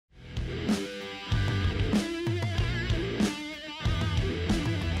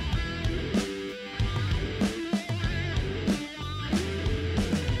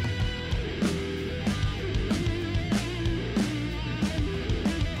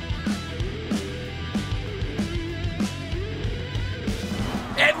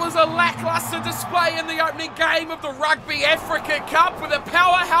was a lackluster display in the opening game of the Rugby Africa Cup, where the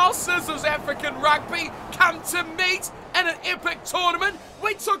powerhouses of African rugby come to meet in an epic tournament.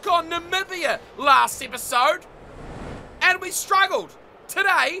 We took on Namibia last episode, and we struggled.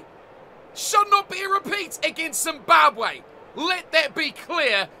 Today should not be a repeat against Zimbabwe. Let that be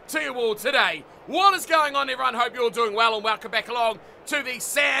clear to you all today. What is going on, everyone? Hope you're all doing well, and welcome back along to the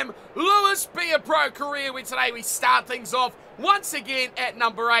Sam Lewis Be A Pro career, where today we start things off once again at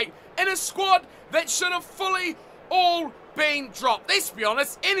number 8 in a squad that should have fully all been dropped. Let's be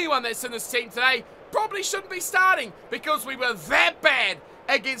honest, anyone that's in this team today probably shouldn't be starting because we were that bad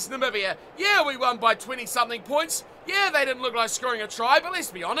against Namibia. Yeah, we won by 20-something points. Yeah, they didn't look like scoring a try, but let's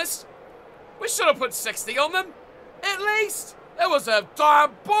be honest, we should have put 60 on them, at least. It was a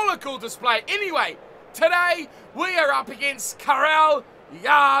diabolical display. Anyway, today we are up against Karel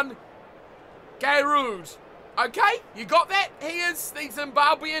Jan Gairud. Okay, you got that? He is the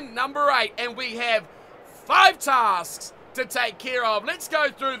Zimbabwean number 8, and we have 5 tasks to take care of. Let's go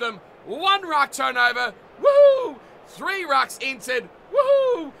through them. 1 ruck turnover, woohoo! 3 rucks entered,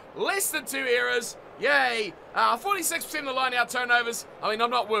 woohoo! Less than 2 errors, yay! 46% of the line-out turnovers. I mean, I'm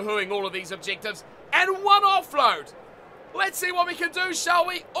not woohooing all of these objectives. And 1 offload. Let's see what we can do, shall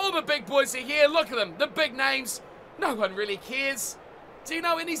we? All the big boys are here. Look at them, the big names. No one really cares. Do you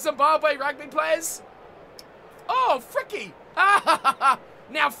know any Zimbabwe rugby players? Oh, Fricky.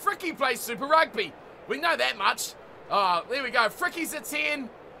 Now, Fricky plays Super Rugby. We know that much. Oh, there we go. Fricky's at 10.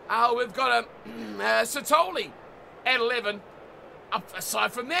 We've got a Satoli at 11.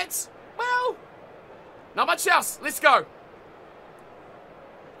 Aside from that, well, not much else. Let's go.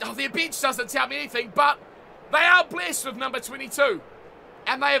 Oh, their bench doesn't tell me anything, but they are blessed with number 22.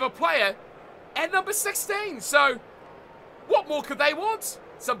 And they have a player at number 16. So, what more could they want?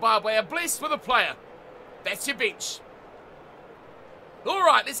 Zimbabwe are blessed with a player. That's your bench.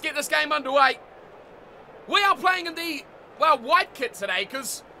 Alright, let's get this game underway. We are playing in the, well, white kit today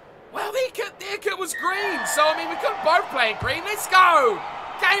because, well, their kit was green. So, I mean, we could both play in green. Let's go.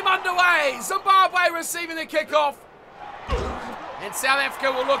 Game underway. Zimbabwe receiving the kickoff. And South Africa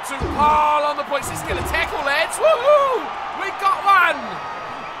will look to pile on the points. Let's get a tackle, lads. Woohoo! We got one.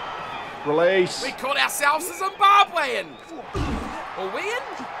 Release. We called ourselves a Zimbabwean. Are we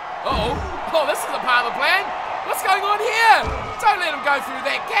in? Uh-oh. Oh, this is a part of the plan. What's going on here? Don't let him go through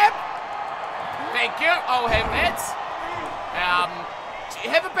that gap. Thank you. I'll have that.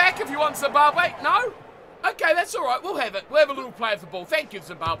 Have it back if you want, Zimbabwe. No? Okay, that's all right. We'll have it. We'll have a little play of the ball. Thank you,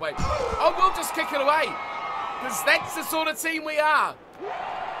 Zimbabwe. Oh, we'll just kick it away. Because that's the sort of team we are.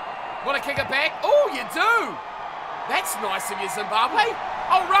 Want to kick it back? Oh, you do. That's nice of you, Zimbabwe.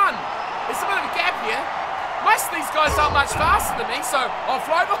 I'll run. There's a bit of a gap here. Most of these guys aren't much faster than me, so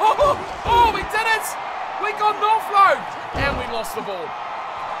offload. Oh, we did it. We got an offload. And we lost the ball.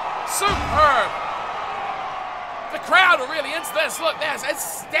 Superb. The crowd are really into this. Look,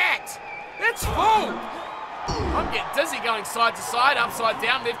 it's stacked. It's full. I'm getting dizzy going side to side, upside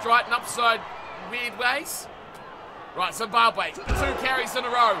down, left, right, and upside weird ways. Right, Zimbabwe, 2 carries in a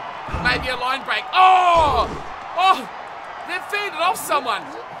row. Maybe a line break. Oh, they've fended off someone.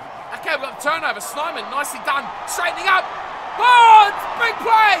 Okay, we've got the turnover. Snyman, nicely done. Straightening up. Oh, it's a big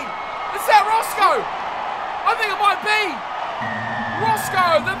play. Is that Roscoe? I think it might be.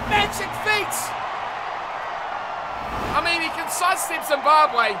 Roscoe, the magic feat. I mean, he can sidestep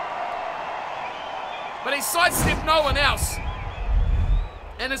Zimbabwe, but he sidestepped no one else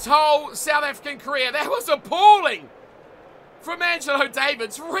in his whole South African career. That was appalling from Angelo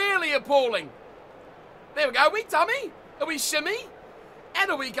Davids. Really appalling. There we go. Are we dummy? Are we shimmy? And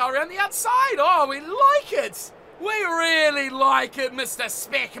do we go around the outside? Oh, we like it. We really like it, Mr.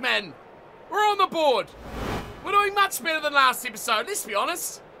 Speckman. We're on the board. We're doing much better than last episode, let's be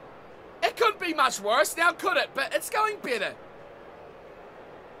honest. It couldn't be much worse, now could it? But it's going better.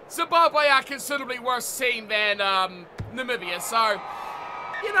 Zimbabwe are a considerably worse team than Namibia, so,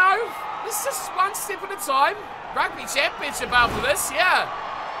 you know, it's just one step at a time. Rugby Championship after this, yeah.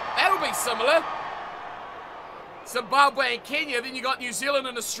 That'll be similar. Zimbabwe and Kenya, then you got New Zealand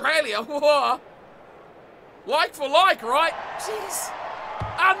and Australia. Whoa. Like for like, right? Jeez.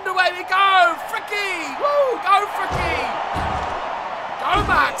 Underway we go. Fricky. Woo, go Fricky. Go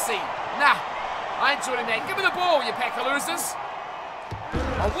Marksy. Nah, I ain't doing that. Give me the ball, you pack of losers.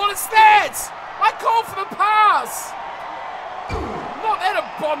 Oh, what is that? I called for the pass. Not that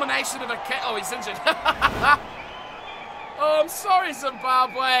abomination of a cat. Oh, he's injured. Oh, I'm sorry,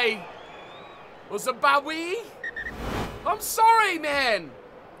 Zimbabwe. Or Zimbabwe? I'm sorry, man.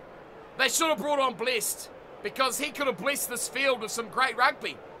 They should have brought on Blessed, because he could have blessed this field with some great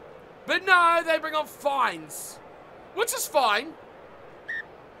rugby. But no, they bring on Fines, which is fine.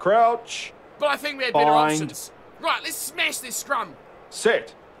 Crouch. But I think we had better Bind. options. Right, let's smash this scrum.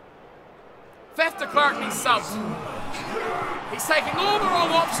 Set. Faf de Klerk needs subs. He's taking all the wrong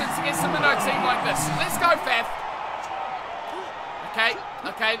options against a minnow team like this. Let's go, Faf.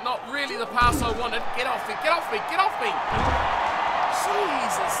 Okay, not really the pass I wanted. Get off me, get off me, get off me.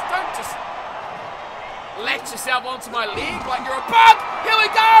 Jesus, don't just latch yourself onto my leg like you're a bug. Here we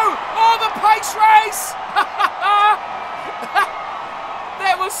go. Oh, the pace race.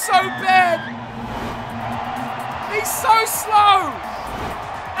 That was so bad. He's so slow.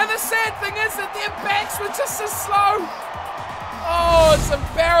 And the sad thing is that their backs were just as slow. Oh, it's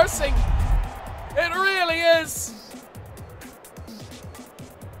embarrassing. It really is.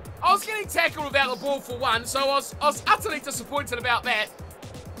 I was getting tackled without the ball for one, so I was utterly disappointed about that.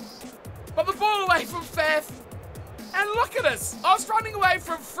 But the ball away from Faf. And look at us. I was running away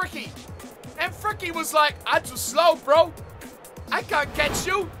from Fricky. And Fricky was like, I'm too slow, bro. I can't catch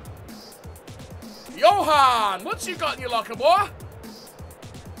you. Johan, what you got in your locker, boy?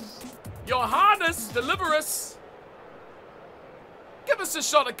 Johannes, deliver us. Give us a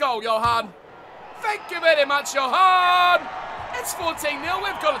shot at goal, Johan. Thank you very much, Johan. It's 14-0,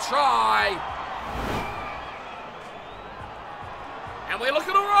 we've got to try. And we're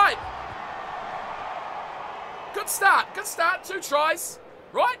looking all right. Good start, 2 tries.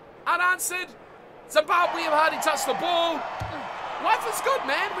 Right, unanswered. Zimbabwe have hardly touched the ball. Life is good,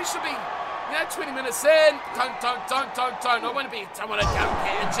 man. We should be, 20 minutes in. Don't. I don't want to get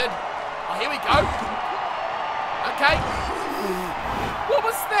injured. Oh, here we go. Okay. What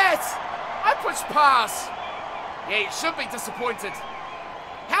was that? I pushed pass. Yeah, you should be disappointed.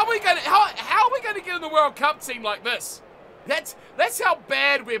 How are we going to get in the World Cup team like this? That's how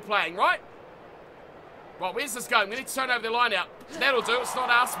bad we're playing, right? Well, where's this going? We need to turn over the line out. That'll do. It's not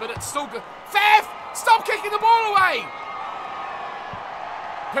us, but it's still good. Faf! Stop kicking the ball away!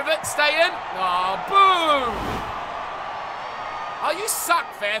 Pivot, stay in. Oh, boom! Oh, you suck,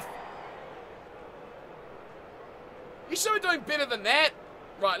 Faf. You should be doing better than that.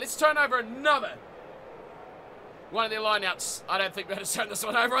 Right, let's turn over another one of their lineouts. I don't think we're going to turn this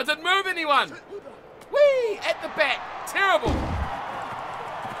one over. I didn't move anyone. Whee! At the back. Terrible.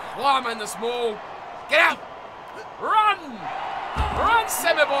 Climb in this maul. Get out. Run. Run,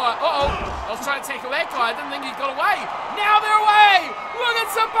 Sammy boy. Uh-oh. I was trying to tackle that guy. I didn't think he got away. Now they're away. Look at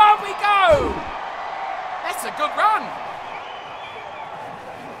Zimbabwe go. That's a good run.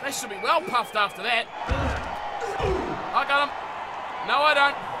 They should be well puffed after that. I got him. No, I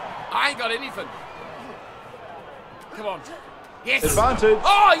don't. I ain't got anything. Come on. Yes. Advantage.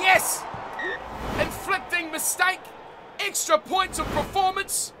 Oh, yes. Inflicting mistake. Extra points of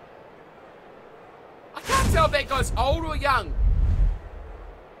performance. I can't tell if that guy's old or young.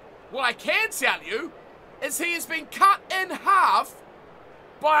 What I can tell you is he has been cut in half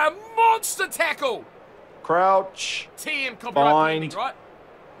by a monster tackle. Crouch. TM copyright pending, right?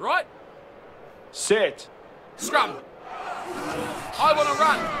 Right? Set. Scrum. I want to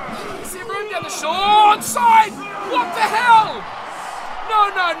run. Is there room down the short side? What the hell? No.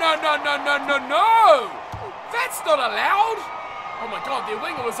 That's not allowed. Oh my God, their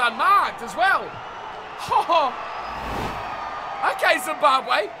winger was unmarked as well. Oh. Okay,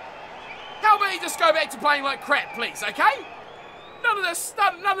 Zimbabwe. How about you just go back to playing like crap, please, okay? None of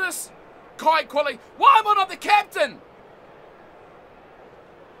this high quality. Why am I not the captain?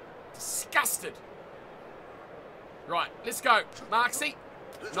 Disgusted. Right, let's go. Marksy.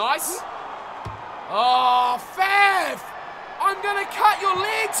 Nice. Oh, Fav! I'm going to cut your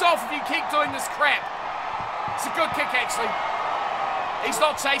legs off if you keep doing this crap. It's a good kick, actually. He's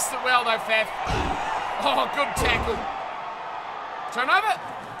not chased it well, though, Fav. Oh, good tackle. Turn over.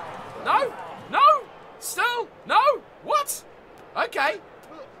 No. Still. No. What? Okay.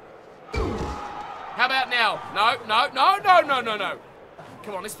 How about now? No.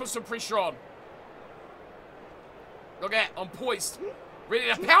 Come on, let's put some pressure on. Look at, I'm poised.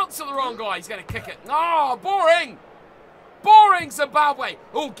 Ready to pounce at the wrong guy. He's going to kick it. Oh, boring. Boring, Zimbabwe.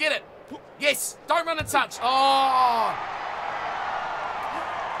 Oh, get it. Yes, don't run and touch. Oh.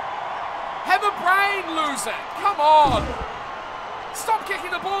 Have a brain, loser. Come on. Stop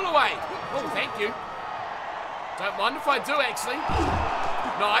kicking the ball away. Oh, thank you. Don't mind if I do, actually.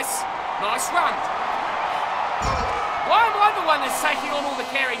 Nice run. Why am I the one that's taking on all the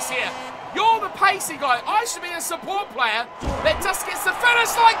carries here? You're the pacey guy. I should be a support player that just gets the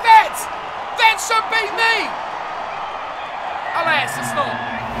finish like that. That should be me. Alas, it's not.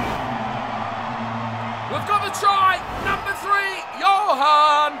 We've got the try. Number 3,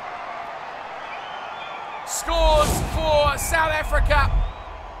 Johan. Scores for South Africa.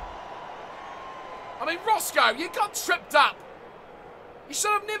 I mean, Roscoe, you got tripped up. You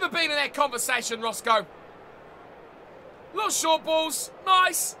should have never been in that conversation, Roscoe. Little short balls,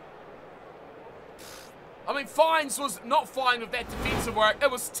 nice. I mean, Fines was not fine with that defensive work. It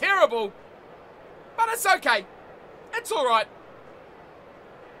was terrible. But it's okay. It's all right.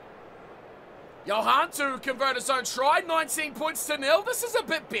 Johan to convert his own try. 19 points to 0. This is a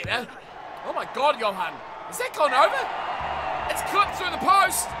bit better. Oh my God, Johan. Has that gone over? It's clipped through the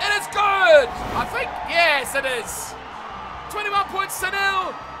post. It is good. I think, yes, it is. 21 points to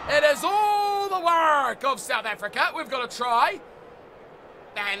 0. It is all the work of South Africa. We've got a try.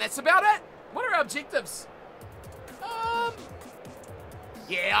 And that's about it. What are our objectives?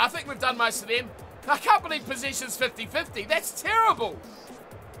 Yeah, I think we've done most of them. I can't believe possession's 50-50. That's terrible.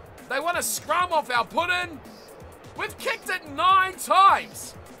 They want to scrum off our put-in. We've kicked it 9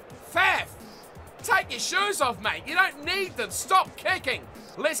 times. Faf, take your shoes off, mate. You don't need them. Stop kicking.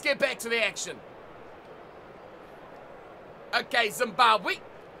 Let's get back to the action. Okay, Zimbabwe.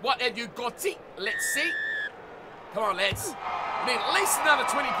 What have you got? Let's see. Come on, lads. We need at least another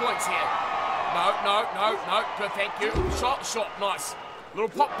 20 points here. No. Good, thank you. Shot, nice. Little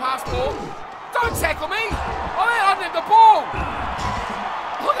pop pass ball. Don't tackle me. I need the ball.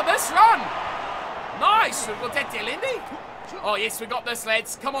 Look at this run. Nice. We've got that Delendi. Oh, yes, we got this,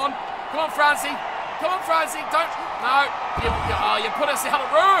 lads. Come on, Francie. Don't. No. You put us out of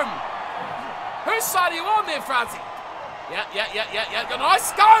room. Whose side are you on there, Francie? Yeah.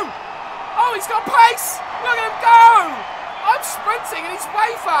 Nice. Go. Oh, he's got pace. Look at him go. I'm sprinting and he's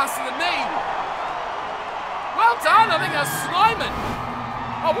way faster than me. Well done. I think that's Snyman.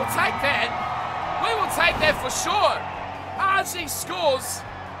 Oh, we'll take that. We will take that for sure. RG scores.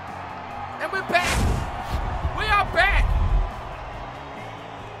 And we're back. We are back.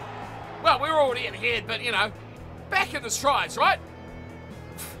 Well, we were already in ahead, but, you know, back in the strides, right?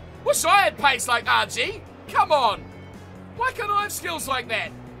 Wish I had pace like RG. Come on. Why can't I have skills like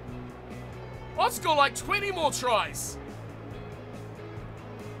that? I'd score like 20 more tries.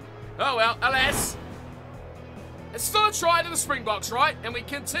 Oh, well, alas. It's still a try to the Springboks, right? And we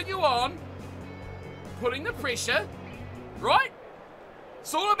continue on putting the pressure, right?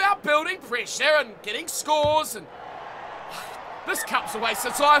 It's all about building pressure and getting scores, and this cup's a waste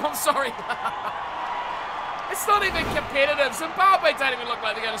of time, I'm sorry. It's not even competitive. Zimbabwe don't even look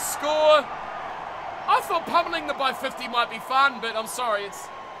like they're going to score. I thought pummeling them by 50 might be fun, but I'm sorry,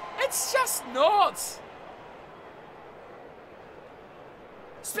 it's just not.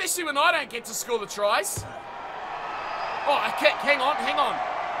 Especially when I don't get to score the tries. Oh, a kick. Hang on.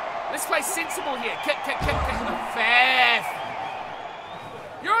 Let's play sensible here. Kick. Faf.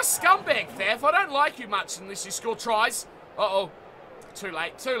 You're a scumbag, Faf. I don't like you much unless you score tries. Uh-oh. Too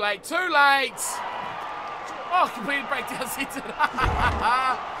late. Oh, completed breakdowns.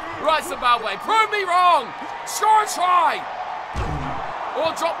 Right, Zimbabwe. Prove me wrong. Score a try.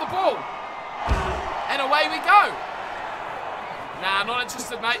 Or drop the ball. And away we go. Nah, not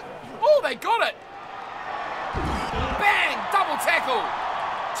interested, mate. Oh, they got it. Bang! Double tackle.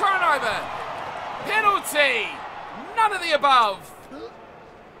 Turnover. Penalty. None of the above.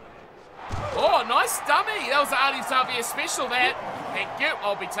 Oh, nice dummy. That was the Ali Xavier special, that. Thank you.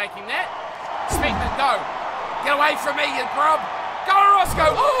 I'll be taking that. Speckman, go. Get away from me, you grub. Go,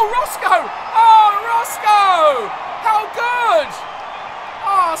 Roscoe. Oh, Roscoe. How good.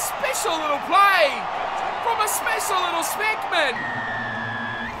 Oh, special little play from a special little Speckman.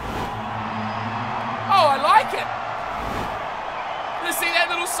 Oh, I like it. You see that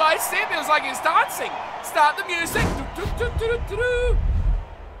little side step? It was like he was dancing. Start the music.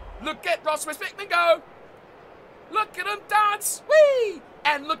 Look at Ross Speckman go. Look at him dance. Whee!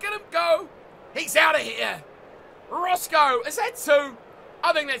 And look at him go. He's out of here. Roscoe, is that 2?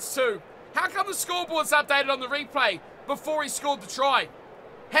 I think that's 2. How come the scoreboard's updated on the replay before he scored the try?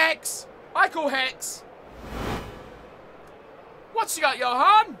 Hacks. I call hacks. What you got,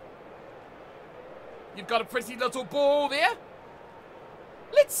 Johan? You've got a pretty little ball there.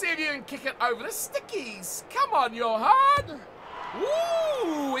 Let's see if you can kick it over the stickies. Come on, Johan.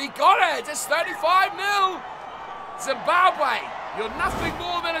 Ooh, he got it. It's 35-0. Zimbabwe, you're nothing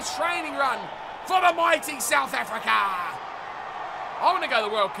more than a training run for the mighty South Africa. I want to go to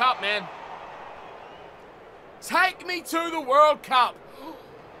the World Cup, man. Take me to the World Cup.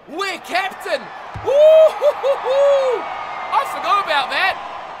 We're captain. Ooh, I forgot about that.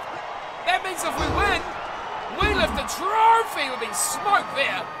 That means if we win, we lift the trophy. We've been smoked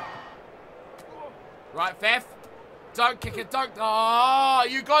there. Right, Faf. Don't kick it, don't. Oh,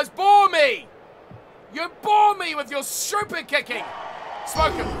 you guys bore me. You bore me with your stupid kicking.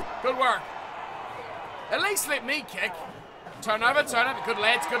 Smoke him. Good work. At least let me kick. Turnover. Good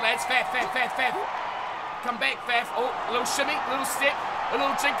lads. Faf. Come back, Faf. Oh, a little shimmy, little step. A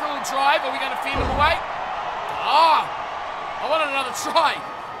little jingle, a little drive. Are we going to feed him away? Ah! I wanted another try.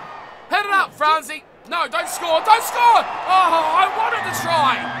 Hit it up, Franzi. No, don't score. Don't score! Oh, I wanted to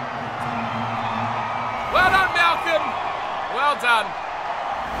try. Well done, Malcolm. Well done.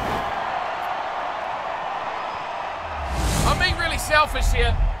 I'm being really selfish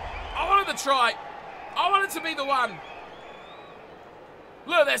here. I wanted to try. I wanted to be the one.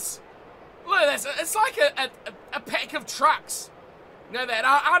 Look at this. Look at this. It's like a pack of trucks. You know that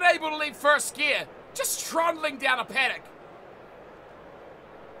are unable to leave first gear. Just trundling down a paddock.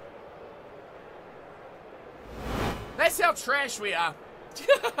 That's how trash we are.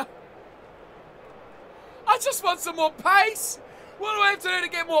 I just want some more pace. What do I have to do to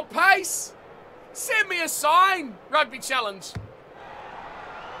get more pace? Send me a sign. Rugby challenge.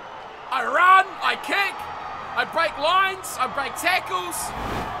 I run, I kick, I break lines, I break tackles.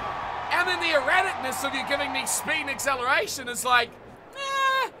 And then the erraticness of you giving me speed and acceleration is like,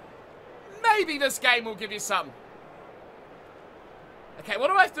 maybe this game will give you something. Okay, what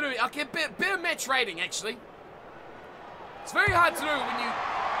do I have to do? I'll get a bit of match rating, actually. It's very hard to do when you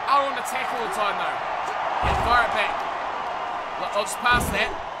are on attack all the time, though. Yeah, fire it back. I'll just pass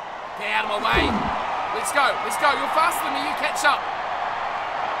that. Get out of my way. Let's go. Let's go. You're faster than me. You catch up.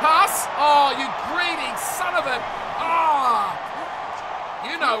 Pass. Oh, you greedy son of a... Ah. Oh,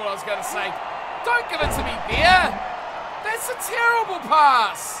 you know what I was going to say. Don't give it to me there. That's a terrible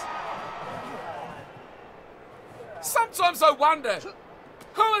pass. Sometimes I wonder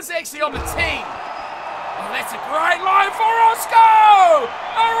who is actually on the team. Oh, that's a great line for Roscoe!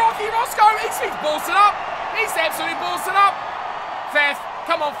 Oh, Rocky Roscoe, he's balls it up. He's absolutely balls it up. Faf,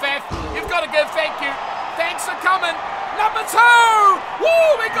 come on, Faf. You've got to give thank you. Thanks for coming. Number 2!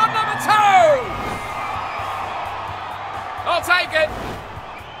 Woo, we got number 2! I'll take it.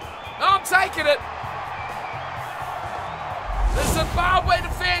 I'm taking it. The Zimbabwe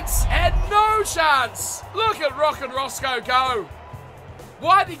defense had no chance. Look at Rock and Roscoe go.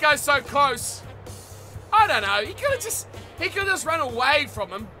 Why did he go so close? I don't know. He could have just run away from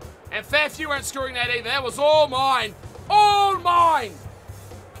him. And Faf, you weren't scoring that either. That was all mine. All mine.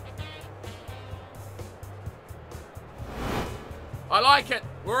 I like it.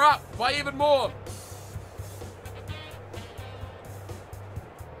 We're up by even more.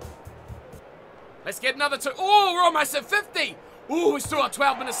 Let's get another 2. Oh, we're almost at 50. Oh, we still got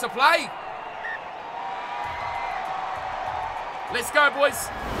 12 minutes to play. Let's go, boys.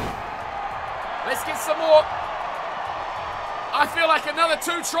 Let's get some more. I feel like another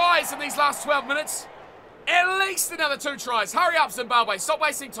 2 tries in these last 12 minutes. At least another 2 tries. Hurry up, Zimbabwe. Stop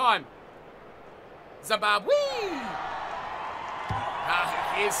wasting time. Zimbabwe.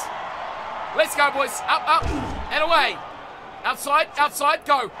 Ah, who cares? Let's go, boys. Up, up, and away. Outside, outside,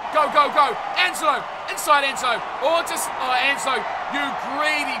 go, go, go, go. Angelo, inside Angelo. Or just, oh, Angelo, you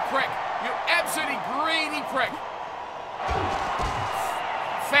greedy prick. You absolutely greedy prick.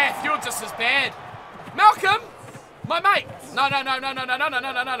 Faf, you're just as bad. Malcolm, my mate. No, no, no, no, no, no, no, no,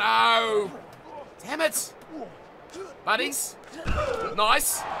 no, no, no, no. Damn it. Buddies.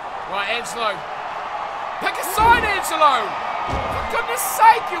 Nice. Right, Angelo. Pick a side, Angelo. For goodness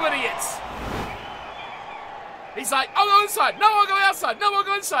sake, you idiots. He's like, I'll go inside. No, I'll go outside. No, I'll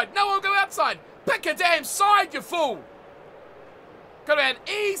go inside. No, I'll go outside. Pick a damn side, you fool. Could have had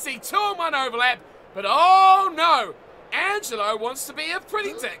easy 2-on-1 overlap, but oh no. Angelo wants to be a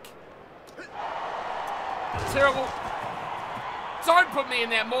pretty dick. Terrible. Don't put me in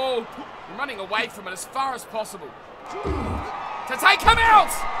that maul. I'm running away from it as far as possible. To take him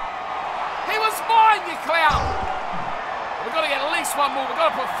out! He was mine, you clown! We've got to get at least one more. We've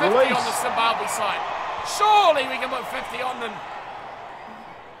got to put 50 on the Zimbabwe side. Surely we can put 50 on them.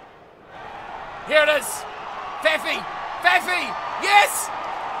 Here it is. Faffy! Faffy! Yes!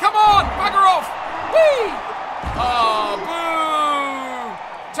 Come on! Bugger off! Whee! Oh, boo!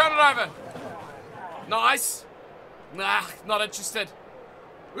 Turn it over. Nice. Nah, not interested.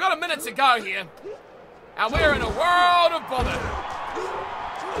 We've got a minute to go here. And we're in a world of bother.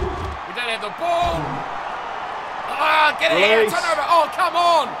 We don't have the ball. Ah, get it here. Turn over. Oh, come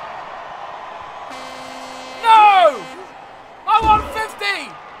on. No! I want 50.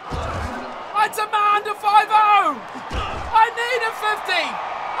 I demand a 5-0. I need a 50.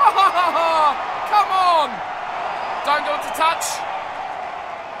 Oh, come on. Don't go into touch.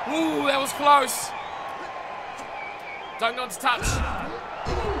 Ooh, that was close. Don't go into touch.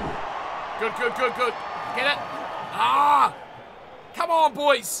 Good, good, good, good. Get it? Ah! Come on,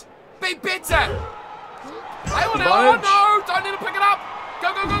 boys. Be better. Hey, oh no! Don't need to pick it up.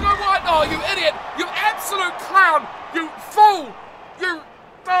 Go, go, go, go, wide. Oh, you idiot. You absolute clown. You fool. You...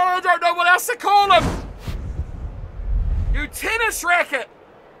 Oh, I don't know what else to call him. You tennis racket!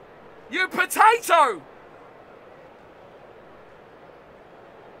 You potato!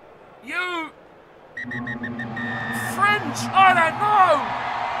 You fringe! I don't know!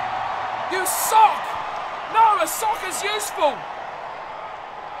 You sock! No, a sock is useful!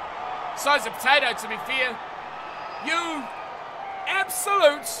 So's a potato, to be fair. You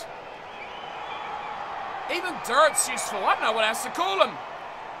absolute... Even dirt's useful. I don't know what else to call them.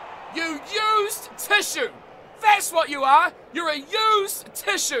 You used tissue. That's what you are. You're a used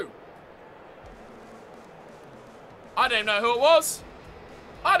tissue. I don't even know who it was.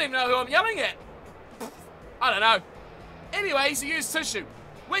 I don't even know who I'm yelling at. I don't know. Anyway, he's a used tissue.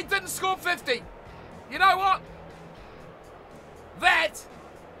 We didn't score 50. You know what? That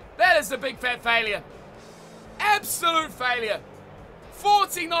is a big fat failure. Absolute failure.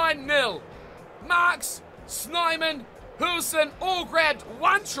 49-0. Marks, Snyman, Hulsen all grabbed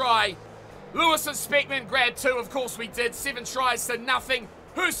 1 try. Lewis and Speckman grabbed 2. Of course we did. 7 tries to nothing.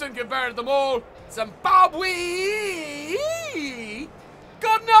 Hulsen converted them all. Zimbabwe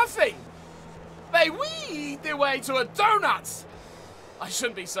got nothing. They weed their way to a donut. I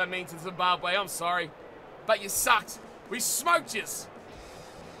shouldn't be so mean to Zimbabwe. I'm sorry. But you sucked. We smoked yous.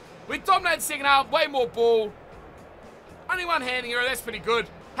 We dominated second half. Way more ball. Only 1 handing error. That's pretty good.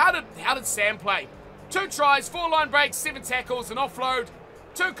 How did Sam play? 2 tries, 4 line breaks, 7 tackles, an offload,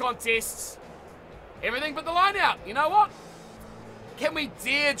 2 contests. Everything but the line out. You know what? Can we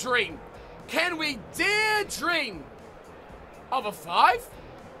dare dream? Can we dare dream of a 5?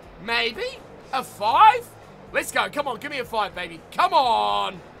 Maybe? A 5? Let's go. Come on, give me a 5, baby. Come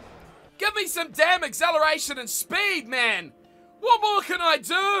on. Give me some damn acceleration and speed, man. What more can I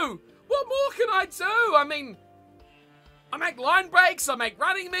do? What more can I do? I mean, I make line breaks, I make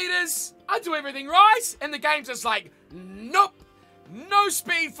running meters, I do everything right, and the game's just like, nope, no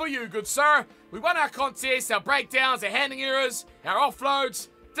speed for you, good sir. We won our contest, our breakdowns, our handing errors, our offloads,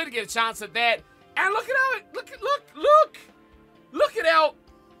 didn't get a chance at that. And look at look at our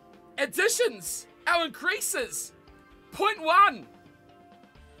additions, our increases. 0.1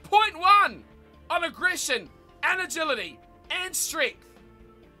 on aggression and agility and strength.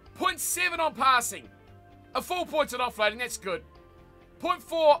 0.7 on passing. A 4 points on offloading, that's good.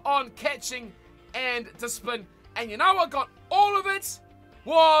 0.4 on catching and discipline. And you know what got all of it?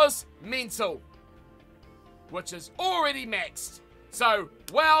 Was mental. Which is already maxed. So,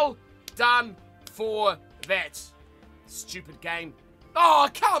 well done for that. Stupid game. Oh,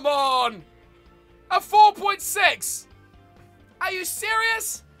 come on! A 4.6! Are you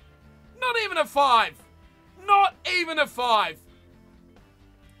serious? Not even a 5. Not even a 5.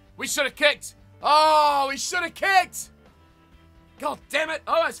 We should have kicked. Oh, we should have kicked. God damn it.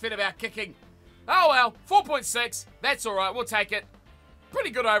 I almost forgot about kicking. Oh well, 4.6. That's alright, we'll take it. Pretty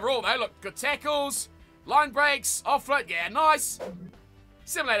good overall though. Look, good tackles, line breaks, offload. Yeah, nice.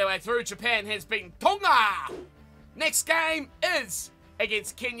 7-8 way through. Japan has beaten Tonga. Next game is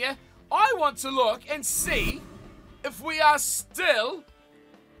against Kenya. I want to look and see if we are still...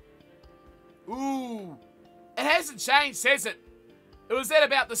 Ooh. It hasn't changed, has it? It was at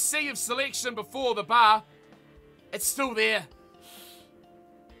about the sea of selection before the bar. It's still there.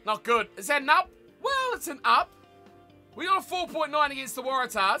 Not good. Is that an up? Well, it's an up. We got a 4.9 against the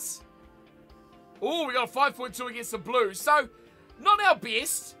Waratahs. Oh, we got a 5.2 against the Blues. So, not our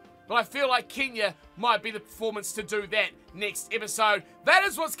best, but I feel like Kenya might be the performance to do that next episode. That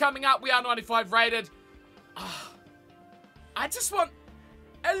is what's coming up. We are 95 rated. I just want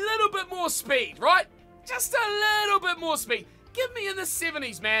a little bit more speed, right? Just a little bit more speed. Give me in the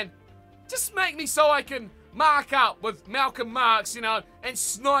 70s, man. Just make me so I can mark up with Malcolm Marks, you know, and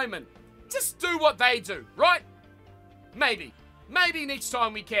Snyman. Just do what they do, right? Maybe. Maybe next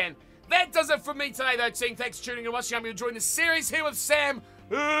time we can. That does it from me today, though, team. Thanks for tuning in and watching. I'm enjoying the series here with Sam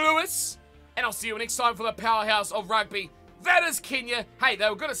Lewis. And I'll see you next time for the powerhouse of rugby. That is Kenya. Hey, they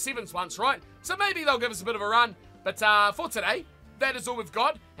were good at 7s once, right? So maybe they'll give us a bit of a run. But for today, that is all we've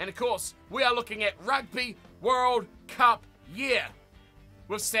got. And of course, we are looking at Rugby World Cup year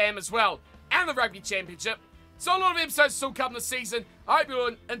with Sam as well. And the Rugby Championship. So a lot of episodes still come this season. I hope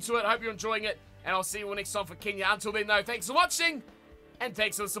you're into it. I hope you're enjoying it. And I'll see you all next time for Kenya. Until then, though, thanks for watching. And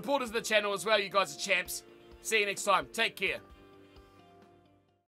thanks to the supporters of the channel as well. You guys are champs. See you next time. Take care.